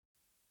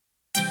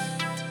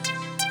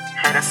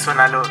Es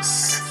una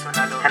luz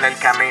en el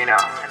camino,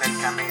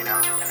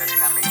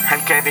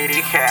 el que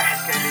dirige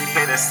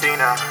mi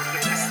destino.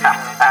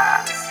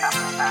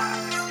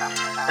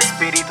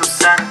 Espíritu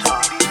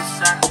Santo,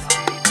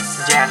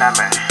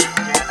 lléname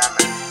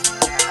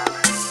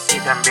y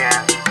también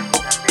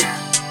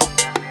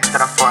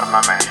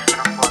transfórmame.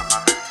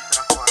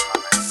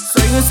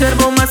 Soy un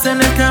siervo más en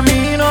el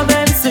camino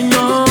del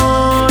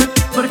Señor,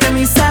 porque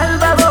mi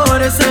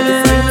Salvador es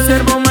Él. Soy un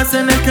siervo más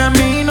en el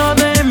camino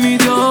de mi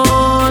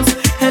Dios,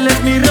 Él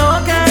es mi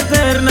roca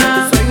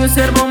eterna. Soy un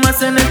siervo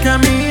más en el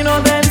camino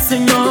del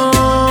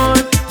Señor,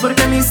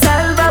 porque mi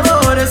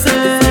Salvador es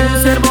Él. Soy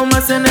un siervo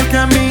más en el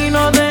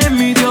camino de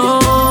mi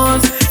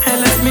Dios,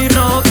 Él es mi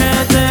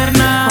roca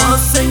eterna. Oh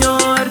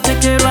Señor, te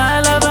quiero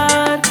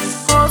alabar,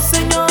 oh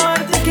Señor,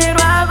 te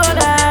quiero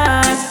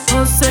adorar,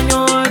 oh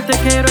Señor, te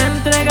quiero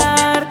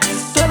entregar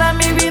toda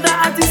mi vida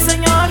a ti,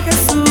 Señor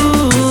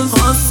Jesús.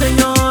 Oh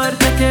Señor,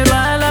 te quiero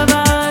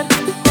alabar,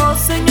 oh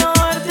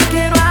Señor, te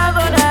quiero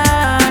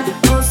adorar,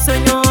 oh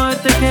Señor,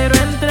 te quiero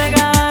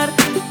entregar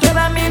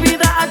toda mi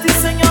vida a ti,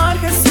 Señor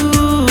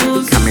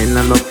Jesús.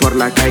 Caminando por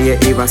la calle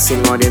iba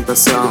sin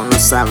orientación, no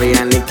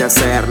sabía ni qué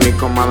hacer ni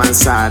cómo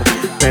avanzar,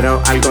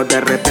 pero algo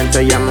de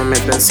repente llamó mi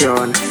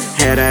atención.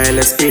 Era el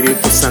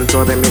Espíritu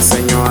Santo de mi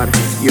Señor,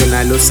 y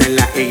una luz en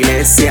la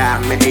iglesia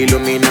me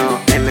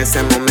iluminó. En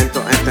ese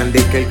momento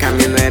entendí que el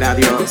camino era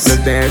Dios.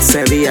 Desde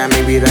ese día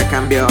mi vida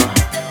cambió.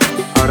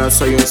 Ahora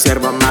soy un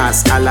siervo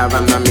más,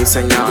 alabando a mi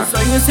Señor.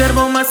 Soy un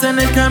siervo más en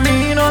el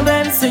camino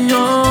del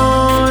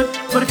Señor,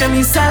 porque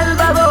mi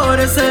Salvador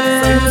es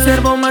Él. Soy un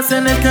siervo más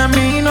en el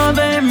camino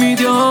de mi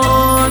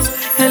Dios,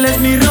 Él es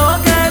mi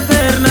roca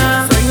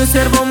eterna. Soy un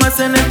siervo más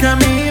en el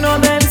camino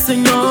del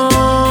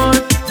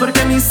Señor,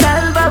 porque mi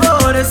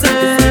Salvador es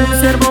Él. Soy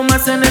un siervo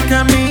más en el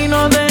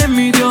camino de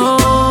mi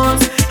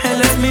Dios,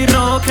 Él es mi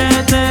roca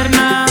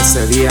eterna.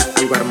 Ese día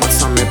algo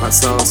hermoso me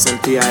pasó,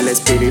 sentía el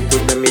Espíritu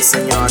de mi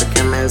Señor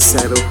que me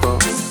sedujo,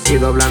 y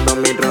doblando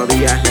mis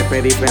rodillas le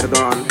pedí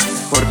perdón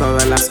por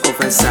todas las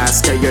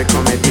ofensas que yo he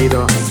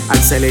cometido.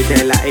 Al salir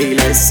de la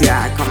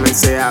iglesia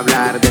comencé a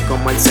hablar de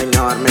cómo el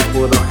Señor me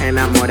pudo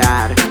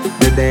enamorar.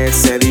 Desde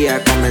ese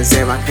día comencé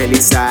a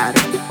evangelizar.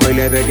 Hoy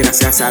le doy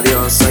gracias a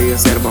Dios, soy un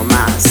siervo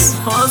más.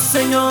 Oh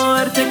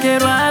Señor, te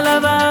quiero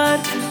alabar,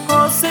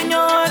 oh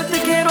Señor, te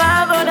quiero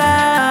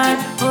adorar,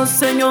 oh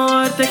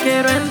Señor, te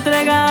quiero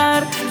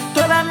entregar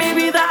toda mi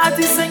vida a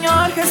ti,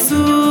 Señor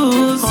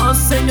Jesús. Oh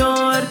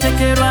Señor, te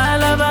quiero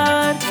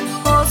alabar,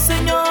 oh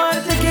Señor,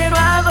 te quiero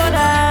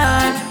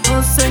adorar,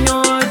 oh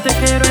Señor, te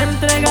quiero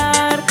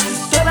entregar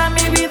toda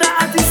mi vida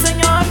a ti,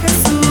 Señor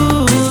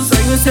Jesús.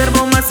 Soy un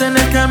siervo más en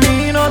el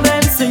camino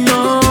del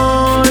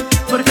Señor,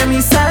 porque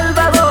mi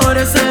Salvador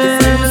es Él.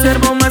 Soy un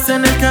siervo más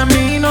en el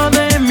camino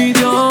de mi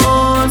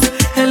Dios,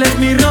 Él es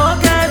mi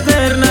roca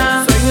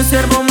eterna. Soy un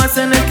siervo más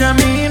en el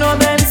camino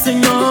del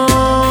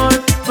Señor,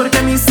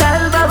 porque mi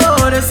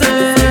Salvador es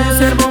Él. Soy un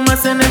siervo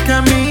más en el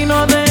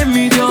camino de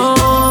mi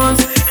Dios,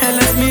 Él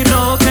es mi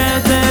roca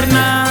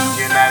eterna.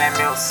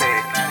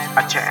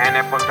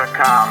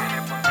 hn.com,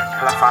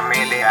 la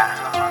familia,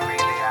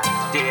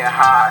 Dear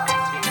Heart,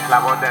 la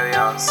voz de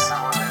Dios,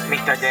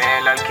 Mr.J,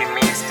 el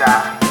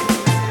Alquimista,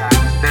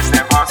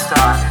 desde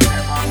Boston,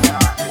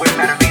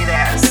 Wilmer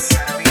Vides,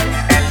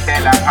 el de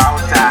la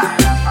pauta,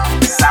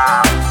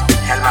 Sam,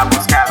 el más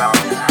buscado,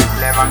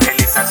 la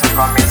evangelización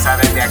comienza.